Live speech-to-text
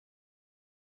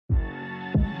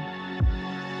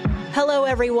Hello,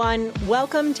 everyone.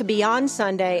 Welcome to Beyond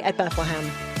Sunday at Bethlehem,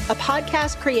 a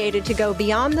podcast created to go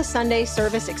beyond the Sunday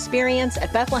service experience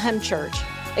at Bethlehem Church,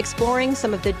 exploring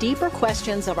some of the deeper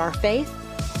questions of our faith,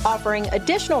 offering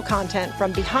additional content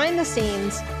from behind the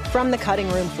scenes from the cutting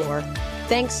room floor.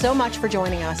 Thanks so much for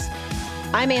joining us.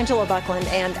 I'm Angela Buckland,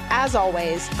 and as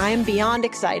always, I am beyond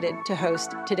excited to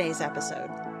host today's episode.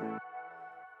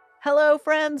 Hello,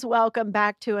 friends. Welcome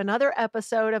back to another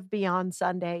episode of Beyond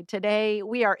Sunday. Today,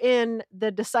 we are in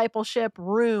the discipleship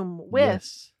room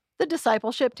with the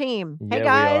discipleship team. Yeah, hey,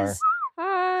 guys.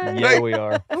 Hi. Yeah, we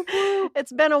are.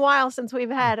 It's been a while since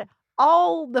we've had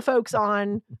all the folks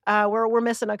on. We're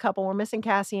missing a couple. We're missing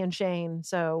Cassie and Shane,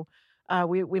 so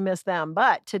we miss them.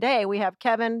 But today, we have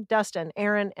Kevin, Dustin,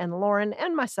 Aaron, and Lauren,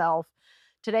 and myself.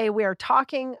 Today, we are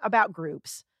talking about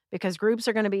groups because groups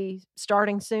are going to be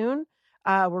starting soon.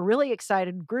 We're really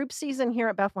excited. Group season here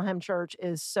at Bethlehem Church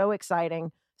is so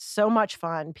exciting, so much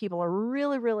fun. People are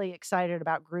really, really excited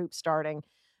about groups starting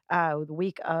the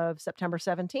week of September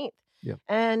 17th. Yeah.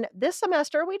 And this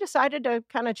semester, we decided to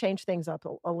kind of change things up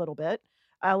a little bit,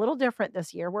 a little different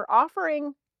this year. We're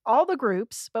offering all the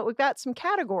groups, but we've got some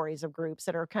categories of groups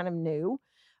that are kind of new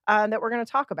that we're going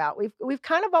to talk about. We've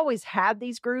kind of always had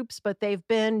these groups, but they've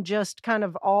been just kind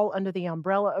of all under the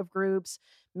umbrella of groups,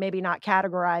 maybe not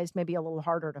categorized, maybe a little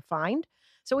harder to find.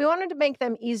 So we wanted to make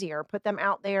them easier, put them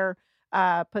out there,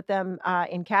 put them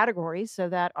in categories so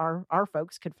that our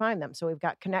folks could find them. So we've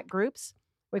got Connect groups,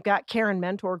 we've got Care and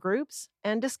Mentor groups,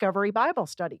 and Discovery Bible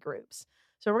Study groups.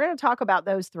 So we're going to talk about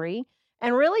those three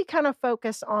and really kind of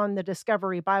focus on the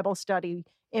Discovery Bible Study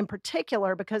in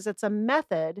particular because it's a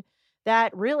method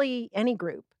that really any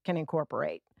group can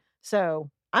incorporate. So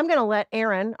I'm going to let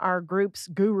Aaron, our group's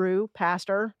guru,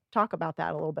 pastor, talk about that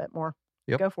a little bit more.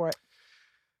 Yep. Go for it.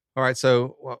 All right.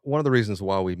 So one of the reasons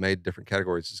why we made different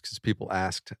categories is because people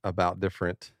asked about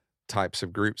different types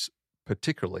of groups,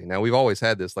 particularly. Now, we've always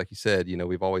had this, like you said,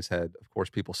 we've always had, of course,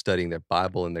 people studying their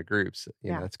Bible in their groups.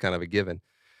 You know, that's kind of a given.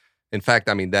 In fact,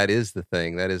 I mean, that is the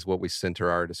thing. That is what we center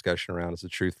our discussion around is the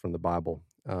truth from the Bible,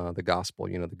 the gospel,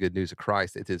 the good news of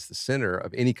Christ. It is the center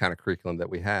of any kind of curriculum that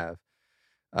we have.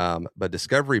 But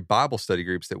Discovery Bible Study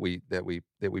groups that we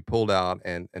pulled out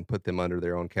and put them under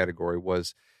their own category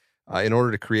was in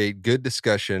order to create good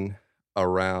discussion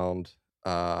around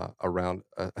a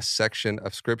section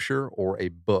of Scripture or a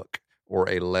book or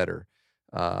a letter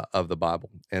of the Bible.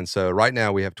 And so right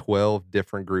now we have 12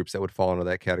 different groups that would fall into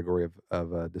that category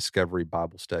of Discovery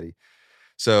Bible Study.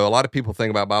 So a lot of people think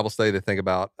about Bible study. They think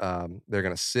about they're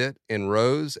going to sit in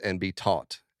rows and be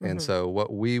taught. Mm-hmm. And so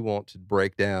what we want to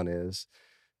break down is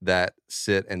that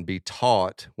sit and be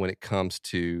taught when it comes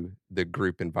to the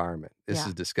group environment. This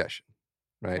is discussion,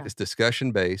 right? Yeah. It's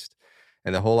discussion based,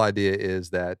 and the whole idea is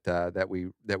that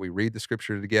we read the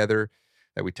Scripture together,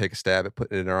 that we take a stab at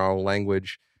putting it in our own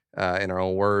language, in our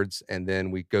own words, and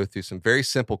then we go through some very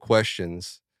simple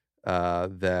questions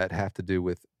that have to do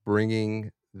with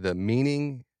bringing the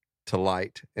meaning to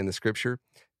light in the Scripture,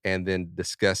 and then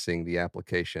discussing the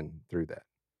application through that.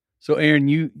 So,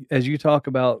 Aaron, as you talk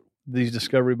about these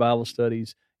Discovery Bible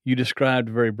Studies, you described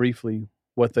very briefly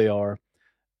what they are.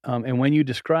 And when you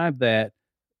describe that,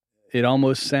 it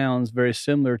almost sounds very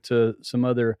similar to some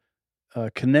other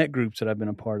Connect groups that I've been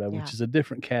a part of, which is a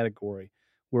different category,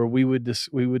 where we would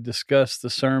discuss the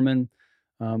sermon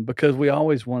because we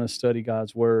always want to study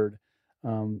God's Word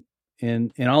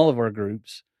in all of our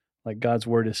groups. Like God's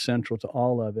Word is central to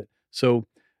all of it. So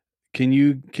can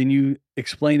you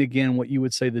explain again what you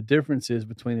would say the difference is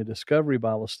between a Discovery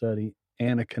Bible Study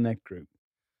and a Connect group?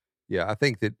 Yeah, I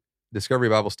think that Discovery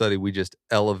Bible Study, we just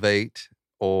elevate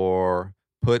or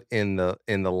put in the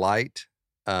light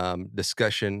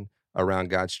discussion around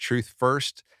God's truth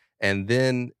first, and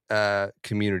then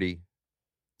community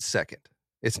second.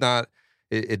 It's not.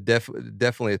 It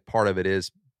definitely part of it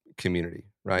is community,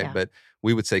 right? Yeah. But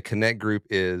we would say Connect group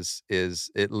is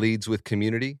it leads with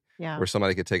community. Yeah. Where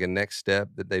somebody could take a next step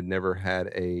that they've never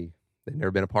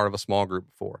been a part of a small group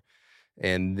before.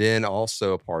 And then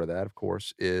also a part of that, of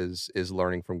course, is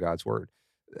learning from God's Word.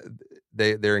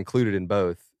 They're included in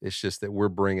both. It's just that we're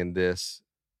bringing this,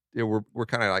 we're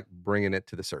kind of like bringing it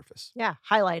to the surface. Yeah,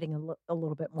 highlighting a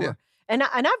little bit more. Yeah. And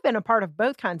I've been a part of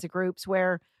both kinds of groups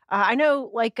where I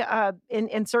know, like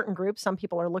in certain groups, some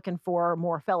people are looking for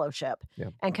more fellowship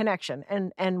and connection,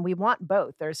 and we want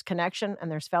both. There's connection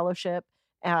and there's fellowship.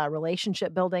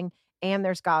 Relationship building, and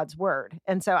there's God's Word.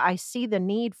 And so I see the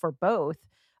need for both,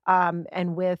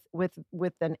 and with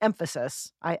an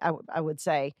emphasis, I would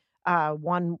say,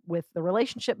 one with the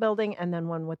relationship building and then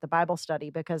one with the Bible study,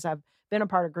 because I've been a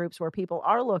part of groups where people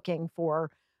are looking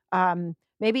for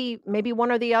Maybe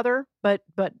one or the other, but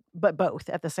both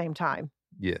at the same time.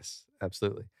 Yes,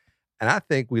 absolutely. And I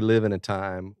think we live in a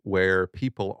time where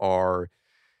people are,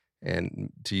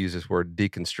 and to use this word,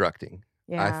 deconstructing.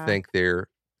 I Yeah. think they're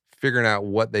figuring out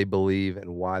what they believe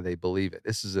and why they believe it.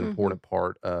 This is an important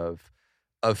part of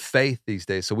faith these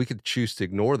days. So we could choose to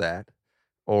ignore that,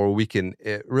 or we can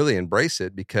really embrace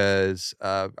it, because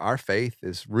our faith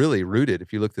is really rooted.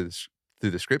 If you look through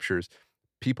the scriptures,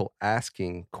 people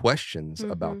asking questions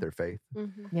about their faith.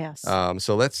 Yes.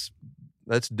 So let's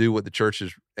do what the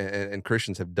churches and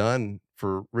Christians have done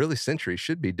for really centuries,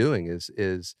 should be doing,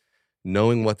 is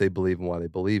knowing what they believe and why they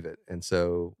believe it. And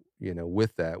so,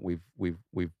 with that, we've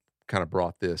kind of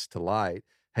brought this to light.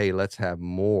 Hey, let's have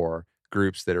more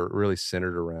groups that are really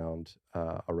centered around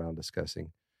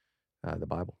discussing the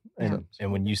Bible. And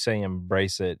when you say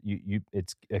embrace it, you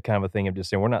it's a kind of a thing of just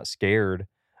saying we're not scared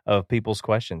of people's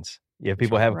questions. If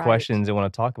people have questions and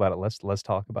want to talk about it, let's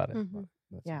talk about it.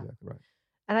 That's Yeah. exactly right.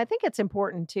 And I think it's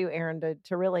important too, Aaron,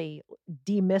 to really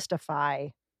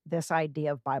demystify this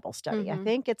idea of Bible study. I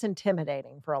think it's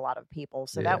intimidating for a lot of people.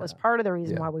 So that was part of the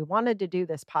reason why we wanted to do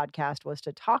this podcast, was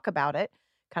to talk about it,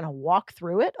 kind of walk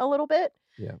through it a little bit,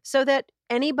 so that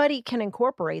anybody can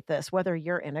incorporate this, whether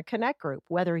you're in a Connect group,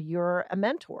 whether you're a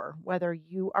mentor, whether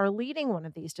you are leading one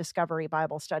of these Discovery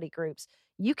Bible study groups.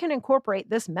 You can incorporate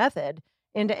this method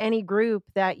into any group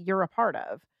that you're a part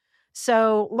of.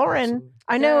 So, Lauren, Absolutely.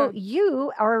 I know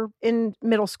you are in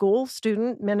middle school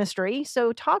student ministry.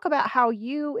 So, talk about how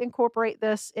you incorporate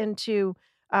this into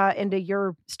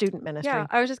your student ministry. Yeah,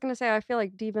 I was just going to say, I feel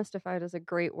like demystified is a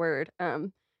great word.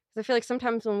 'Cause I feel like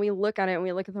sometimes when we look at it and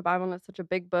we look at the Bible, and it's such a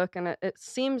big book, and it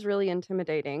seems really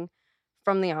intimidating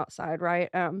from the outside, right?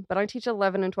 But I teach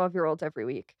 11 and 12-year-olds every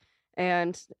week.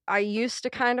 And I used to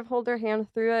kind of hold their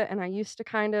hand through it, and I used to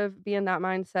kind of be in that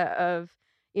mindset of,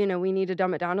 we need to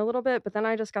dumb it down a little bit. But then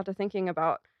I just got to thinking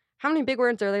about how many big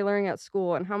words are they learning at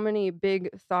school, and how many big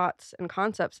thoughts and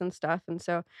concepts and stuff. And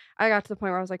so I got to the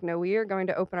point where I was like, no, we are going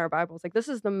to open our Bibles. Like, this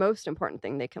is the most important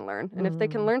thing they can learn. And if they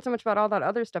can learn so much about all that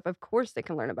other stuff, of course they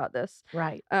can learn about this.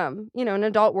 Right. In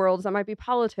adult worlds, that might be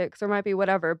politics or might be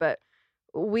whatever, but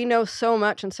we know so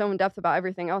much and so in depth about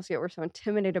everything else, yet we're so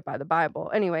intimidated by the Bible.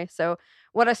 Anyway, so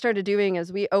what I started doing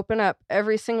is we open up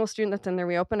every single student that's in there,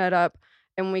 we open it up,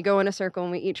 and we go in a circle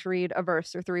and we each read a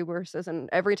verse or 3 verses. And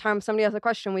every time somebody has a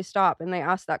question, we stop and they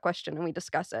ask that question and we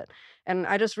discuss it. And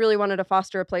I just really wanted to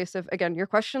foster a place of, again, your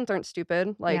questions aren't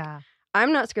stupid. Like,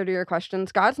 I'm not scared of your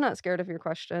questions. God's not scared of your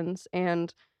questions.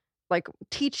 And like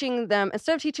teaching them,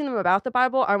 instead of teaching them about the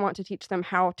Bible, I want to teach them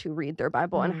how to read their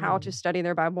Bible and how to study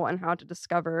their Bible and how to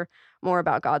discover more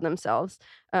about God themselves.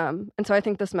 And so I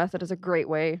think this method is a great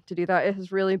way to do that. It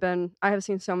has really been, I have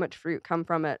seen so much fruit come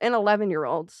from it in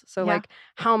 11-year-olds. So like,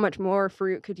 how much more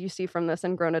fruit could you see from this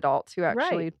in grown adults who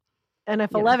actually... And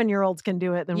if 11-year-olds can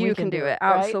do it, then you we can do it.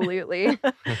 Right? Absolutely.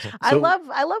 I love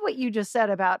what you just said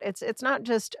about it's not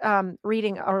just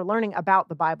reading or learning about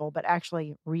the Bible, but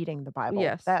actually reading the Bible.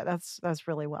 Yes. That's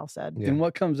really well said. And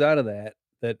what comes out of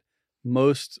that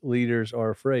most leaders are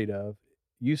afraid of,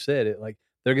 you said it, like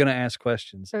they're going to ask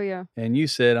questions. Oh, yeah. And you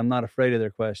said, I'm not afraid of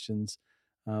their questions.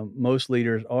 Most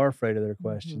leaders are afraid of their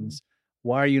questions.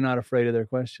 Why are you not afraid of their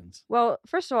questions? Well,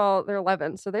 first of all, they're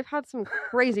 11, so they've had some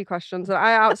crazy questions that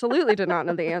I absolutely did not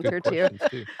know the answer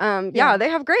to. Yeah, they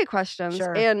have great questions.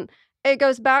 Sure. And it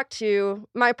goes back to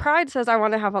my pride says I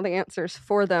want to have all the answers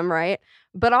for them, right?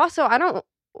 But also, I don't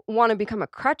want to become a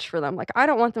crutch for them. Like, I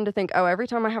don't want them to think, oh, every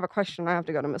time I have a question, I have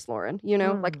to go to Miss Lauren.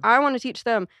 Like, I want to teach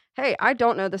them, hey, I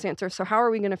don't know this answer, so how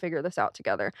are we going to figure this out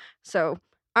together? So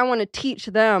I want to teach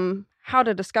them how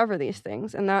to discover these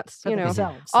things. And that's,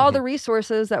 all the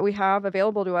resources that we have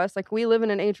available to us. Like, we live in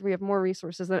an age where we have more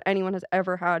resources than anyone has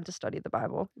ever had to study the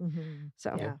Bible.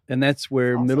 So, and that's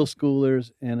where middle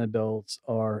schoolers and adults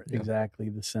are exactly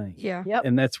the same. Yeah. Yep.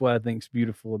 And that's what I think is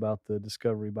beautiful about the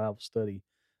Discovery Bible Study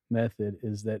method,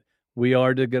 is that we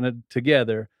are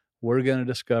together, we're going to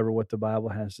discover what the Bible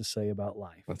has to say about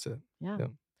life. That's it. Yeah.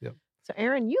 Yep. So,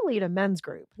 Aaron, you lead a men's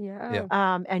group. Yeah.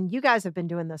 And you guys have been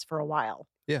doing this for a while.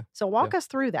 Yeah. So walk us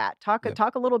through that. Talk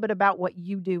a little bit about what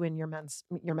you do in your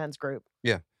men's group.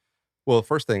 Yeah. Well, the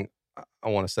first thing I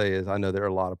want to say is I know there are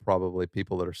a lot of probably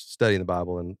people that are studying the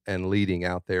Bible and leading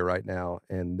out there right now,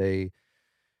 and they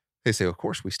say, of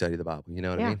course we study the Bible, you know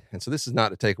what I mean? And so this is not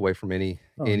to take away from any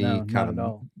kind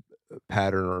of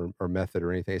pattern or method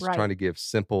or anything. It's trying to give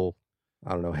simple,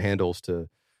 handles to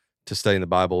studying the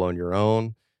Bible on your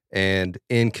own and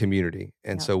in community.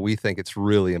 And so we think it's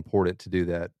really important to do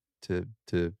that, to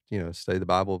study the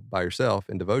Bible by yourself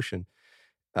in devotion,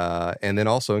 and then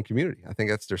also in community. I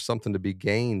think there's something to be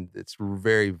gained that's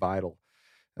very vital.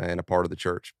 and a part of the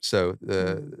church. So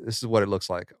this is what it looks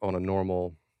like on a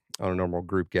normal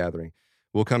group gathering.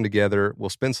 We'll come together. We'll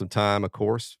spend some time, of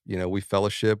course. We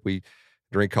fellowship. We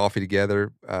drink coffee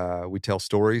together. We tell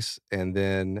stories, and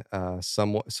then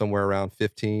somewhere around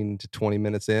 15 to 20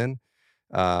 minutes in,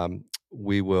 I'll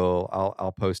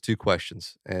pose 2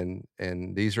 questions, and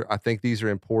I think these are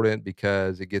important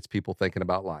because it gets people thinking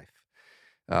about life.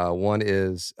 One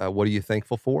is, what are you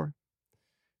thankful for?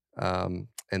 And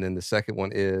then the second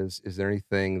one is there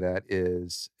anything that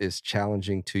is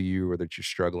challenging to you or that you're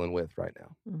struggling with right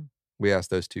now? We ask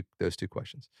those two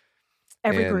questions.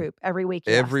 Every group, every week.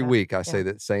 Every week I say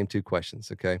that same 2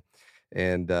 questions. Okay.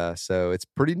 And so it's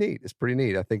pretty neat.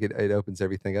 I think it opens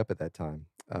everything up at that time.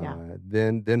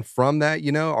 Then from that,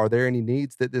 are there any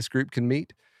needs that this group can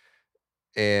meet?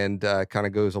 And kind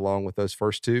of goes along with those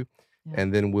first 2. Yeah.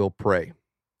 And then we'll pray.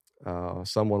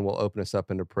 Someone will open us up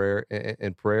into prayer.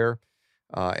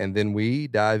 And then we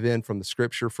dive in from the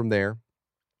scripture from there.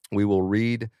 We will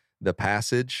read the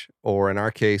passage, or in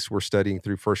our case, we're studying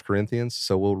through 1 Corinthians.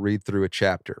 So we'll read through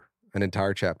an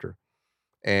entire chapter.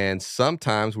 And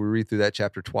sometimes we read through that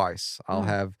chapter twice. I'll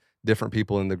have different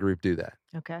people in the group do that.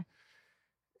 Okay.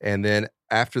 And then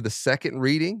after the second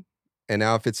reading, and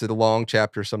now if it's a long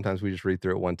chapter, sometimes we just read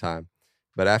through it one time.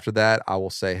 But after that, I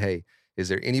will say, hey, is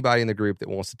there anybody in the group that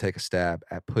wants to take a stab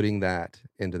at putting that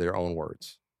into their own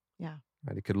words? Yeah.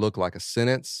 Right? It could look like a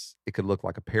sentence. It could look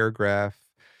like a paragraph.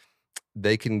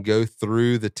 They can go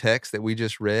through the text that we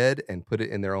just read and put it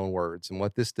in their own words. And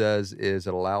what this does is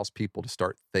it allows people to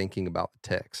start thinking about the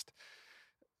text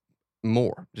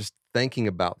more, just thinking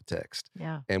about the text.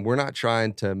 Yeah. And we're not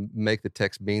trying to make the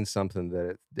text mean something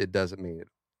that it doesn't mean.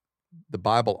 The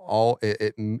Bible,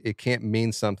 it can't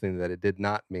mean something that it did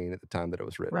not mean at the time that it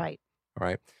was written. Right. All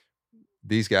right.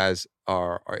 These guys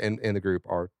are in the group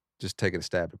are just taking a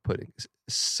stab at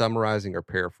summarizing or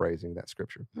paraphrasing that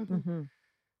scripture. Mm-hmm.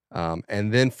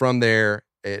 And then from there,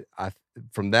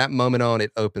 from that moment on,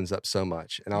 it opens up so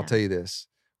much. And I'll tell you this,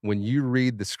 when you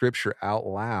read the scripture out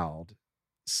loud,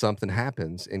 something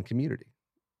happens in community.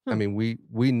 I mean,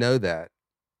 we know that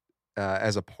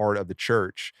as a part of the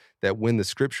church, that when the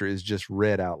scripture is just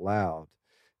read out loud,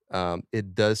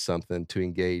 it does something to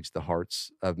engage the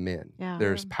hearts of men. Yeah.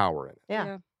 There's power in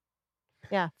it.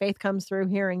 Yeah. Faith comes through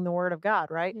hearing the word of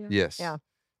God, right? Yeah. Yes. Yeah.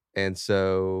 And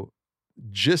so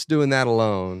just doing that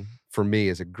alone for me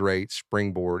is a great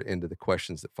springboard into the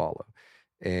questions that follow.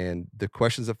 And the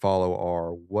questions that follow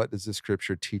are, what does the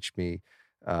scripture teach me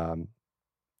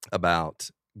about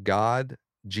God,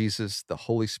 Jesus, the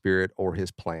Holy Spirit, or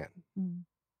his plan?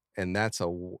 And that's a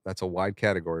wide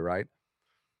category, right?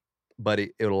 But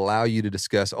it'll allow you to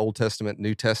discuss Old Testament,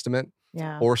 New Testament,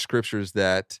 or scriptures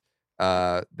that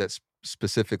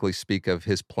specifically speak of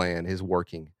his plan, his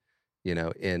working,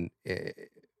 in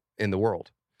the world.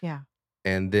 Yeah.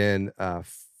 And then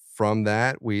from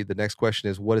that, the next question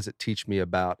is, what does it teach me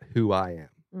about who I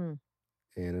am?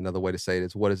 And another way to say it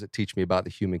is, what does it teach me about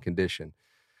the human condition?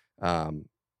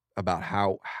 About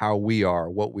how we are,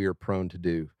 what we are prone to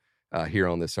do here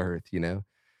on this earth,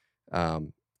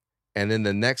 and then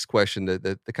the next question,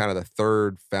 the kind of the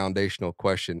third foundational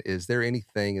question, is there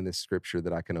anything in this scripture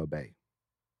that I can obey?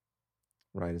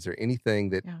 Right? Is there anything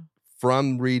that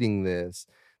from reading this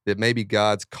that maybe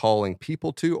God's calling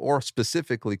people to, or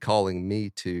specifically calling me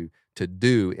to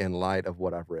do in light of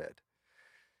what I've read?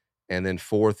 And then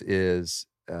fourth is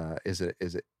a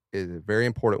very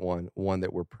important one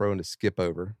that we're prone to skip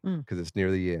over because it's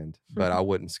near the end, but I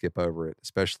wouldn't skip over it,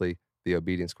 especially the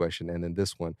obedience question. And then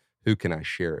this one, who can I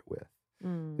share it with?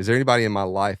 Is there anybody in my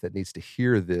life that needs to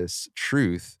hear this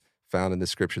truth found in the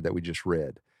scripture that we just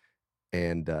read?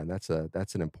 And that's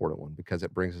an important one because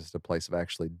it brings us to a place of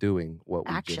actually doing what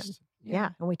we just. Yeah.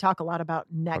 And we talk a lot about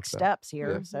next steps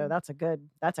here. Yeah. So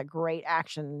that's a great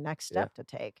action next step to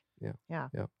take. Yeah.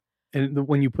 And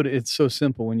when you put it, it's so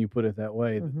simple when you put it that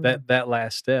way. That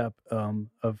last step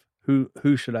of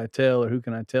who should I tell or who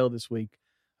can I tell this week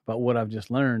about what I've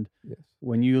just learned. Yes.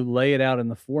 When you lay it out in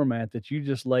the format that you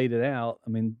just laid it out,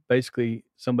 I mean, basically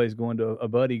somebody's going to a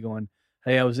buddy going,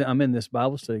 hey, I'm in this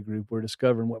Bible study group. We're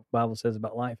discovering what the Bible says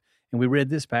about life. And we read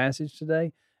this passage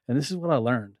today, and this is what I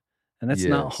learned. And that's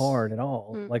not hard at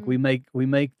all. Like we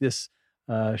make this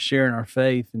sharing our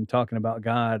faith and talking about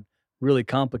God really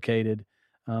complicated.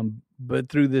 But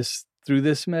through this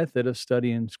method of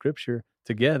studying scripture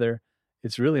together,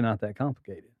 it's really not that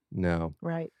complicated. No.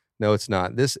 Right. No, it's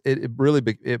not.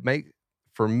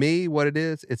 For me, what it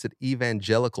is, it's an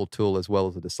evangelical tool as well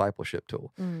as a discipleship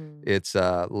tool. It's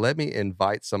let me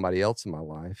invite somebody else in my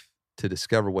life to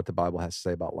discover what the Bible has to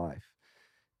say about life.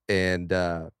 And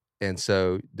and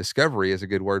so discovery is a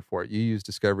good word for it. You used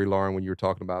discovery, Lauren, when you were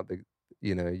talking about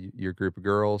your group of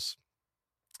girls.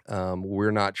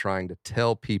 We're not trying to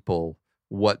tell people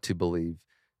what to believe.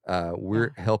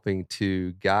 We're helping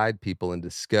to guide people in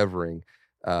discovering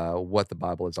what the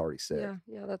Bible has already said.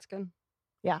 Yeah, that's good.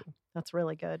 Yeah, that's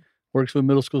really good. Works with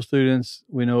middle school students.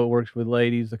 We know it works with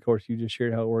ladies. Of course, you just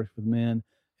shared how it works with men.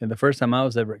 And the first time I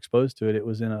was ever exposed to it, it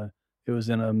was in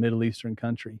a Middle Eastern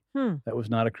country that was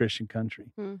not a Christian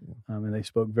country, and they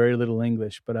spoke very little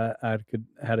English. But I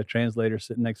had a translator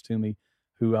sitting next to me,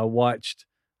 who I watched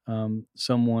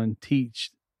someone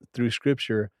teach through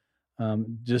Scripture.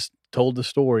 Just told the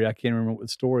story. I can't remember what the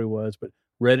story was, but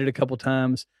read it a couple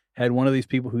times. Had one of these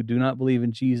people who do not believe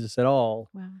in Jesus at all.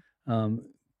 Wow.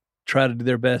 Try to do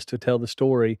their best to tell the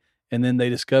story, and then they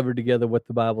discovered together what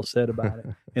the Bible said about it.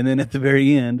 And then at the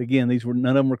very end, again, none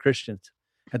of them were Christians.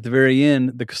 At the very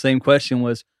end, the same question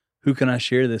was, who can I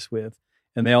share this with?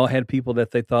 And they all had people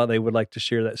that they thought they would like to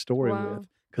share that story with,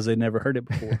 because they'd never heard it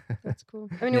before. That's cool.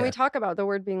 I mean, when we talk about the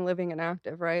word being living and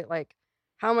active, right? Like,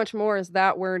 how much more is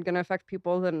that word going to affect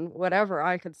people than whatever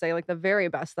I could say, like the very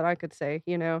best that I could say,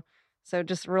 So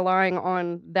just relying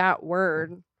on that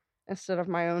word instead of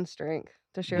my own strength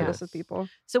to share this with people.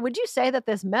 So would you say that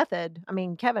this method, I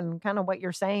mean, Kevin, kind of what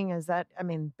you're saying is that, I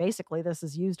mean, basically this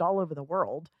is used all over the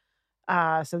world.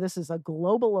 So this is a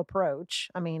global approach.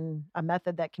 I mean, a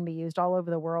method that can be used all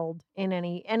over the world in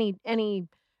any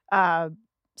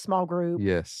small group.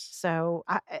 Yes. So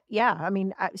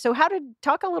so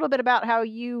talk a little bit about how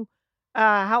you,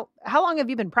 how long have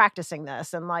you been practicing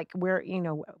this, and like where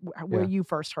you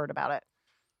first heard about it?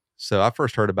 So I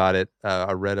first heard about it.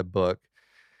 I read a book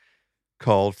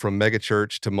called From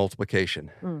Megachurch to Multiplication.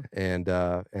 And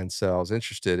so I was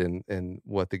interested in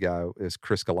what the guy is,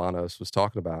 Chris Galanos, was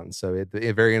talking about. And so at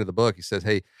the very end of the book, he says,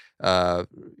 hey,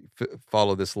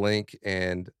 follow this link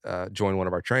and join one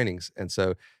of our trainings. And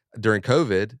so during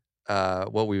COVID,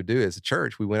 what we would do as a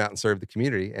church, we went out and served the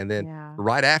community. And then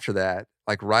right after that,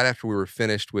 like right after we were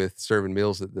finished with serving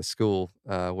meals at the school,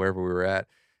 wherever we were at,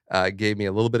 gave me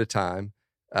a little bit of time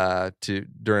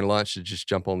during lunch to just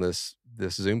jump on this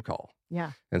Zoom call.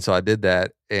 Yeah. And so I did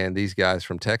that, and these guys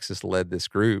from Texas led this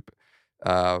group.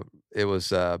 It was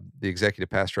the executive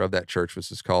pastor of that church was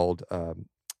just called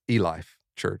eLife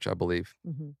Church, I believe.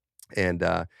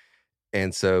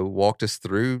 And so walked us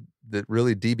through the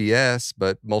really DBS,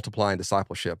 but multiplying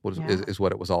discipleship is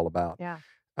what it was all about. Yeah.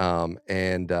 Wow,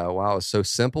 it was so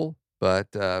simple, but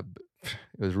it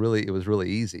was really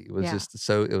easy. It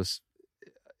was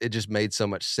it just made so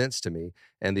much sense to me.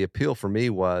 And the appeal for me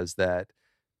was that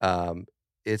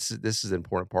this is an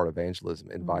important part of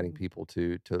evangelism, inviting people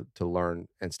to learn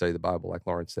and study the Bible, like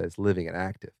Lauren says, living and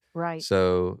active. Right.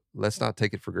 So let's not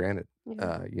take it for granted. You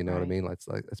know what I Right. mean? Let's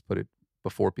put it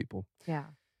before people. Yeah.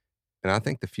 And I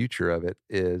think the future of it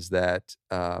is that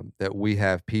that we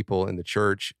have people in the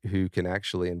church who can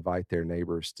actually invite their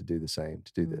neighbors to do the same,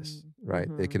 to do this, right?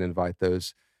 They can invite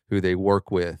those who they work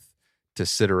with to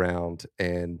sit around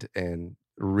and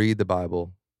read the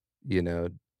Bible,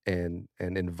 and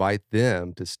invite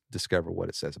them to discover what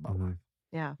it says about life.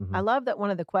 Yeah. I love that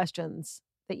one of the questions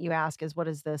that you ask is, what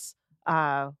does this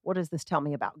tell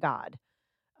me about God?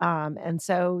 And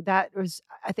so that was,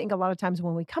 I think a lot of times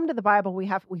when we come to the Bible, we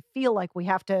feel like we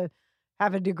have to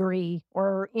have a degree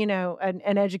or,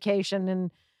 an education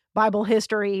in Bible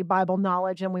history, Bible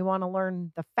knowledge, and we want to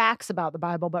learn the facts about the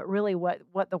Bible, but really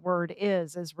what the word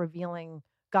is revealing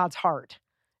God's heart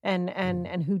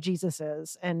and who Jesus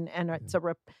is. And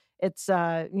it's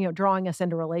drawing us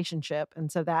into relationship.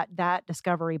 And so that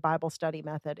discovery Bible study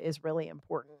method is really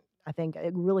important. I think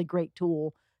a really great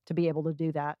tool to be able to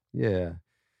do that. Yeah.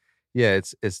 Yeah.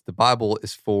 It's the Bible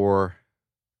is for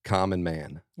common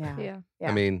man. Yeah.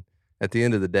 I mean, at the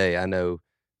end of the day, I know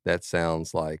that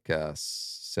sounds like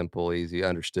simple, easy,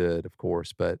 understood, of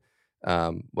course, but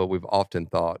what we've often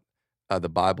thought, the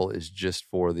Bible is just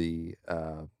for the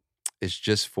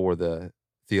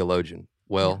theologian.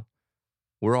 Well,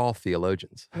 we're all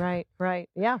theologians. Right.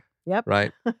 Yeah. Yep.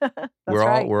 Right.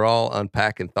 We're all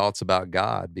unpacking thoughts about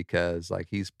God because like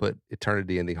he's put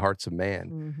eternity in the hearts of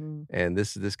man. And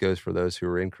this goes for those who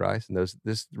are in Christ, and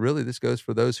this goes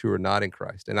for those who are not in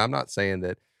Christ. And I'm not saying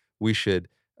that we should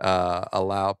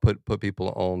put people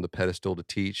on the pedestal to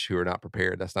teach who are not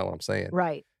prepared. That's not what I'm saying.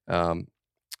 Right.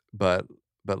 But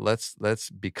let's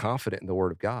be confident in the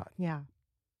Word of God. Yeah.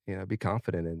 Be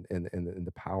confident in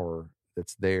the power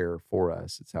that's there for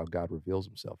us. It's how God reveals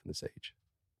himself in this age.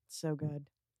 So good.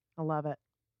 I love it.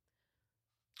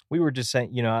 We were just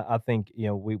saying, I think,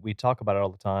 we talk about it all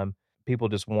the time. People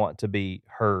just want to be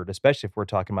heard, especially if we're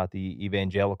talking about the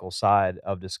evangelical side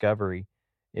of discovery.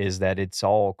 is that it's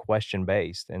all question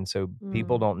based, and so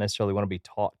people don't necessarily want to be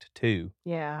talked to.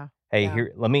 Yeah. Hey, Yeah.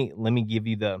 here, let me give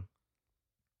you the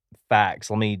facts.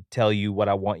 Let me tell you what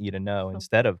I want you to know.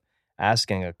 Instead of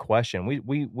asking a question,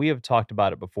 we have talked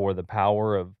about it before. The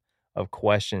power of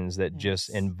questions that just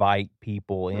Yes. invite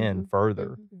people in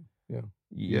further. Yeah.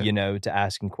 You know, to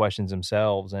asking questions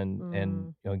themselves and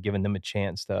you know, giving them a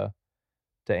chance to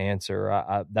answer.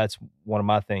 I that's one of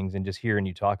my things, and just hearing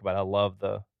you talk about it, I love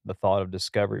the thought of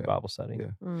Discovery Bible Study.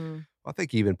 Yeah. I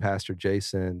think even Pastor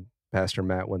Jason, Pastor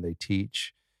Matt, when they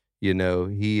teach, you know,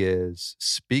 he is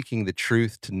speaking the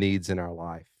truth to needs in our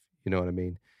life. You know what I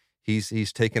mean?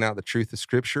 He's taking out the truth of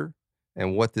Scripture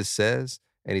and what this says,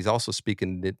 and he's also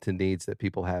speaking to needs that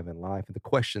people have in life and the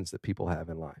questions that people have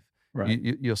in life. Right.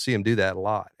 You'll see him do that a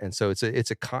lot, and so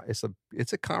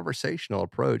it's a conversational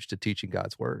approach to teaching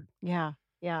God's word. Yeah.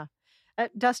 Yeah.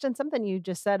 Dustin, something you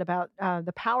just said about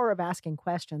the power of asking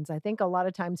questions. I think a lot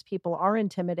of times people are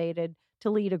intimidated to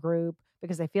lead a group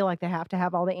because they feel like they have to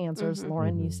have all the answers.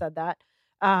 Lauren, you said that.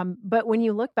 But when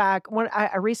you look back,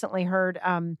 I recently heard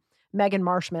Megan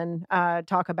Marshman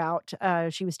talk about,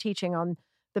 she was teaching on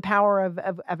the power of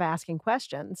asking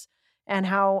questions and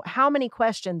how many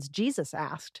questions Jesus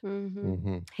asked.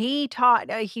 He taught,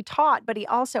 but he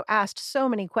also asked so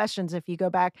many questions. If you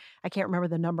go back, I can't remember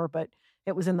the number, but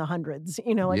it was in the hundreds,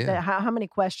 you know, like how many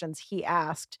questions he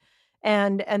asked.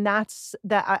 And that's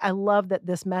that. I love that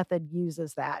this method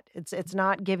uses that. It's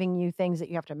not giving you things that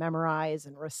you have to memorize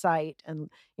and recite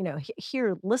and, you know,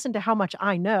 here, listen to how much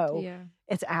I know. Yeah.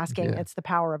 It's asking, it's the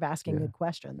power of asking Yeah. good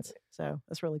questions. So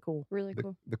that's really cool. Really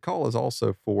cool. The call is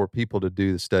also for people to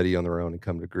do the study on their own and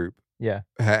come to group. Yeah.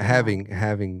 Having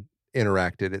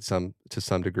interacted to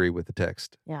some degree with the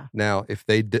text. Yeah. Now, if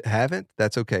they haven't,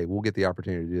 that's okay. We'll get the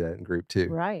opportunity to do that in group too.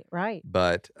 Right.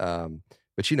 But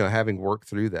you know, having worked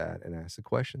through that and asked the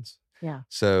questions. Yeah.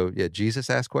 So yeah, Jesus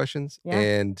asked questions, Yeah.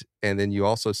 and then you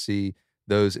also see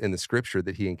those in the Scripture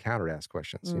that he encountered asked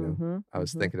questions. You know, I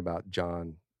was thinking about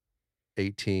John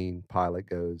 18. Pilate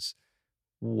goes,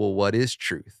 "Well, what is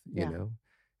truth?" You know,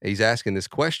 and he's asking this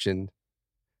question.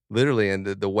 Literally, and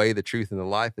the way the truth and the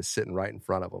life is sitting right in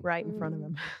front of him. Right in front of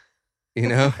him. You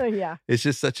know? Yeah. It's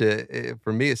just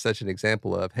for me, it's such an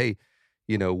example of, hey,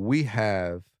 you know, we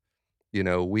have,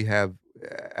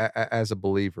 as a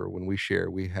believer, when we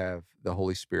share, we have the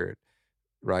Holy Spirit,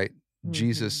 right?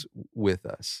 Jesus with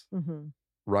us,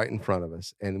 right in front of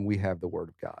us, and we have the Word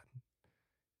of God.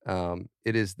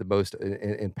 It is the most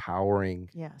empowering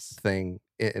thing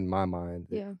in my mind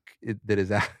that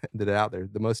is out there,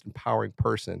 the most empowering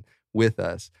person with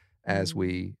us as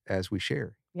we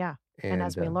share. Yeah. And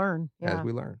as we learn. Yeah. As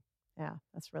we learn. Yeah.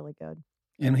 That's really good.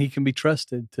 And he can be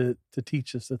trusted to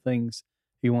teach us the things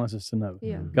he wants us to know.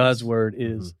 Yeah. God's word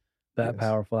is that Yes.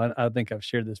 powerful. I think I've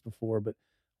shared this before, but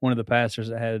one of the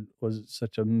pastors I was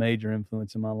such a major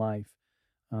influence in my life,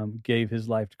 gave his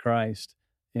life to Christ.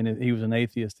 And he was an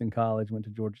atheist in college, went to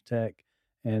Georgia Tech,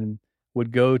 and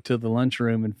would go to the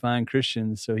lunchroom and find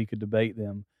Christians so he could debate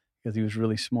them because he was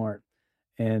really smart,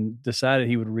 and decided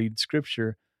he would read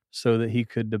Scripture so that he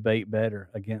could debate better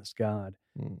against God.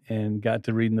 And got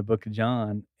to reading the book of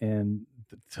John, and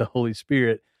the Holy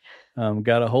Spirit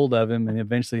got a hold of him, and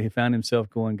eventually he found himself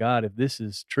going, God, if this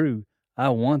is true, I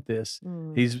want this.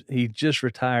 He just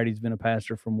retired. He's been a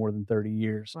pastor for more than 30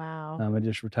 years. Wow. And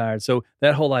just retired. So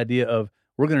that whole idea of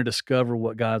we're going to discover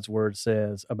what God's word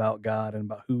says about God and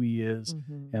about who he is,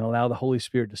 and allow the Holy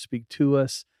Spirit to speak to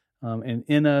us and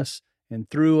in us and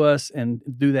through us, and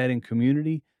do that in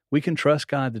community. We can trust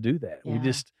God to do that.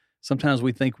 Yeah. Sometimes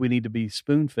we think we need to be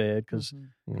spoon-fed because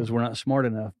we're not smart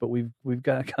enough, but we've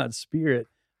got God's Spirit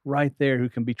right there who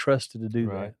can be trusted to do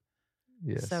that.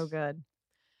 Yes. So good.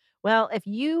 Well, if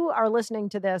you are listening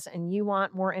to this and you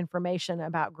want more information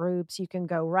about groups, you can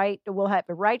go we'll have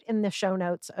it right in the show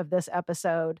notes of this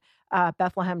episode,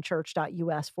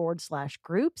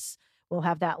 bethlehemchurch.us/groups. We'll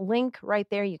have that link right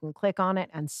there. You can click on it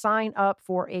and sign up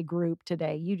for a group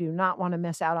today. You do not want to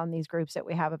miss out on these groups that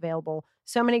we have available.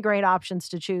 So many great options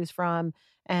to choose from.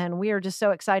 And we are just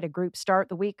so excited. Groups start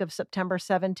the week of September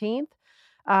 17th.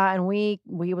 And we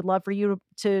would love for you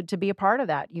to be a part of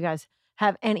that. You guys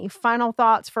have any final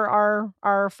thoughts for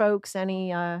our folks?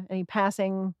 Any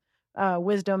passing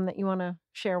wisdom that you want to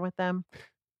share with them?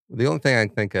 The only thing I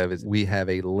can think of is we have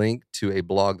a link to a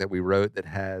blog that we wrote that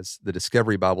has the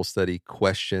Discovery Bible Study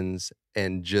questions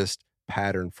and just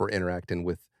pattern for interacting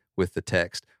with the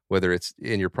text, whether it's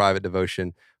in your private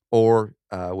devotion or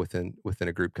within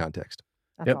a group context.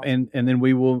 That's awesome. And then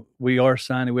we are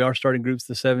starting groups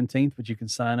the 17th, but you can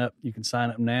sign up. You can sign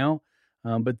up now.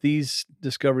 But these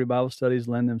Discovery Bible studies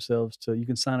lend themselves to, you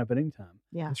can sign up at any time.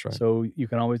 Yeah. That's right. So you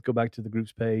can always go back to the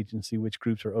groups page and see which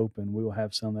groups are open. We will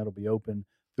have some that'll be open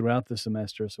throughout the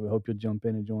semester. So we hope you'll jump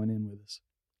in and join in with us.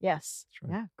 Yes. That's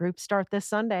right. Yeah. Groups start this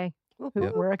Sunday.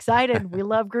 Yep. We're excited. We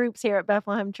love groups here at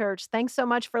Bethlehem Church. Thanks so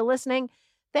much for listening.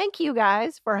 Thank you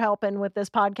guys for helping with this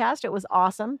podcast. It was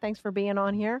awesome. Thanks for being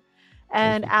on here.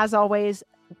 And as always,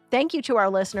 thank you to our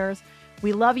listeners.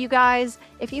 We love you guys.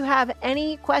 If you have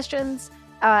any questions,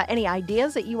 any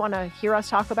ideas that you want to hear us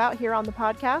talk about here on the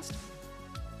podcast,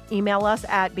 email us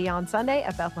at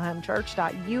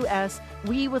beyondsunday@bethlehemchurch.us.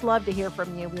 We would love to hear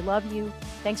from you. We love you.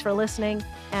 Thanks for listening.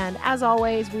 And as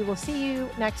always, we will see you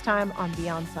next time on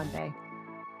Beyond Sunday.